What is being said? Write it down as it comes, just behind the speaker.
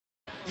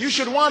You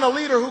should want a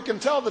leader who can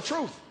tell the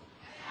truth,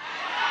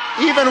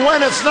 even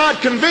when it's not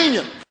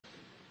convenient.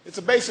 It's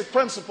a basic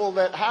principle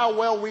that how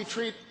well we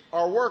treat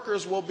our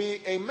workers will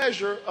be a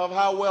measure of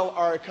how well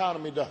our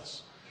economy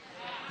does.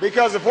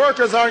 Because if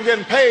workers aren't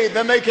getting paid,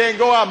 then they can't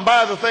go out and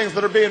buy the things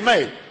that are being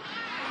made.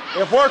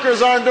 If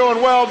workers aren't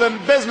doing well,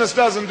 then business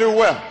doesn't do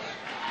well.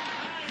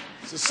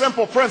 It's a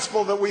simple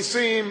principle that we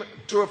seem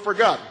to have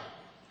forgotten.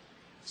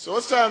 So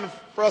it's time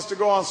for us to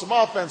go on some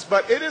offense,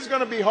 but it is going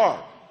to be hard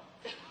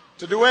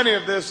to do any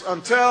of this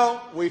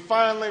until we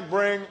finally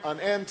bring an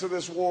end to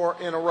this war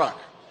in Iraq.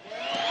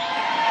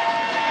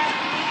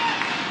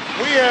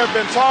 We have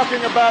been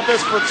talking about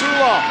this for too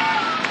long.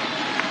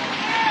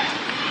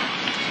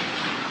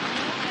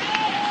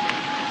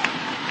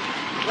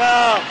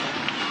 Now,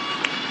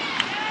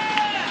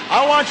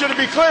 I want you to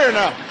be clear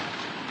now.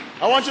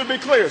 I want you to be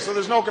clear so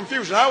there's no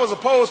confusion. I was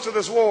opposed to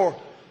this war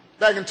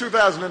back in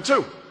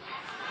 2002.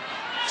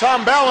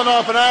 Tom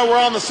Balinoff and I were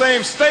on the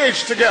same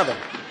stage together.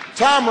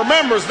 Tom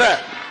remembers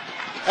that.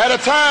 At a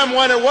time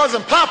when it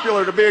wasn't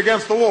popular to be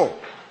against the war,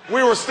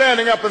 we were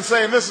standing up and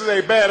saying this is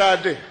a bad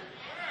idea.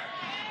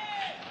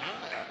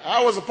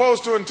 I was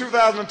opposed to it in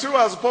 2002.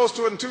 I was opposed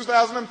to it in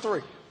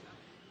 2003.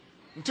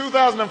 In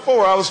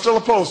 2004, I was still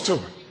opposed to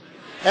it.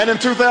 And in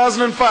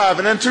 2005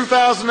 and in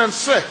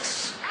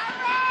 2006.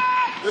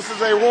 This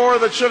is a war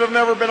that should have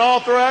never been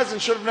authorized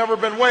and should have never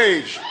been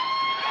waged.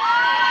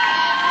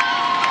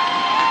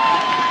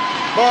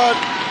 But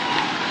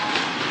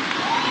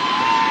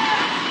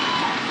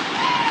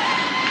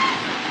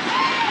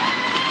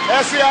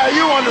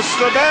SEIU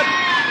understood that.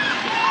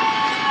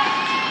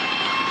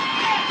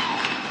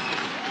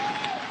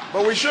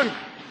 But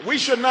we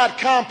should not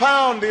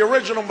compound the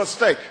original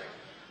mistake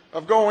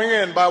of going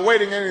in by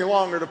waiting any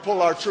longer to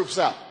pull our troops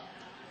out.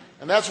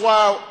 And that's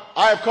why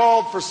I have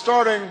called for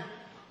starting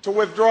to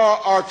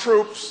withdraw our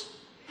troops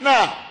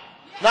now.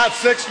 Not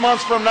 6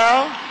 months from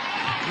now,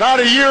 not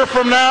a year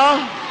from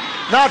now,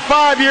 not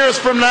 5 years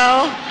from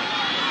now,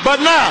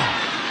 but now.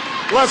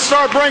 Let's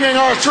start bringing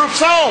our troops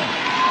home.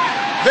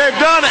 They've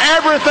done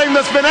everything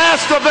that's been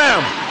asked of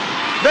them.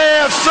 They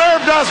have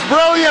served us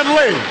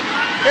brilliantly.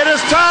 It is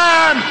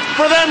time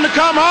for them to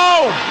come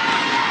home.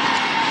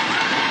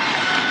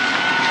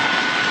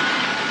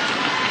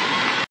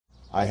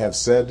 I have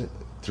said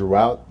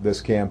throughout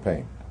this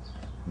campaign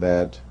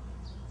that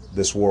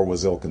this war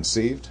was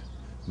ill-conceived,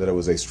 that it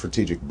was a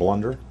strategic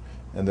blunder,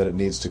 and that it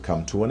needs to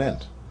come to an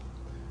end.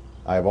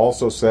 I have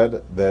also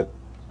said that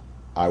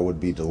I would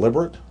be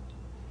deliberate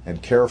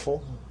and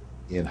careful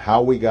in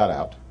how we got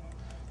out,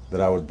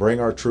 that I would bring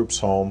our troops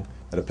home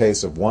at a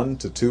pace of 1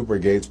 to 2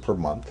 brigades per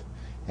month,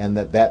 and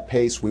that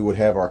pace we would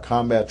have our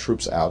combat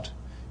troops out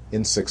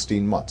in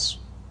 16 months.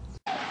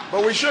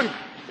 But we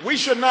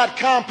should not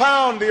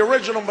compound the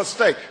original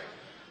mistake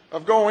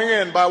of going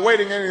in by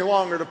waiting any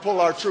longer to pull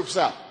our troops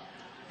out.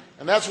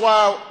 And that's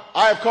why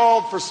I have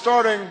called for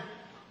starting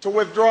to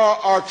withdraw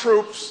our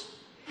troops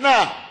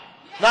now.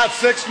 Not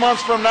 6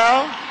 months from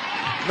now,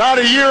 not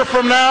a year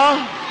from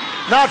now,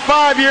 not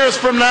 5 years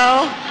from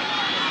now,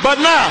 but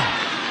now.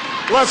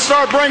 Let's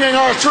start bringing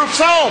our troops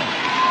home.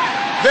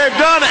 They've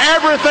done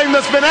everything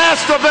that's been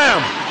asked of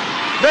them.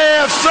 They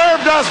have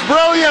served us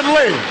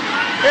brilliantly.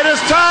 It is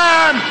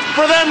time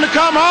for them to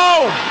come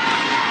home.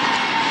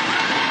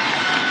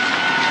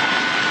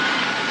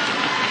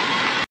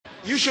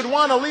 You should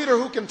want a leader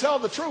who can tell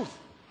the truth,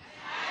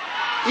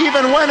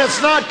 even when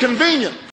it's not convenient.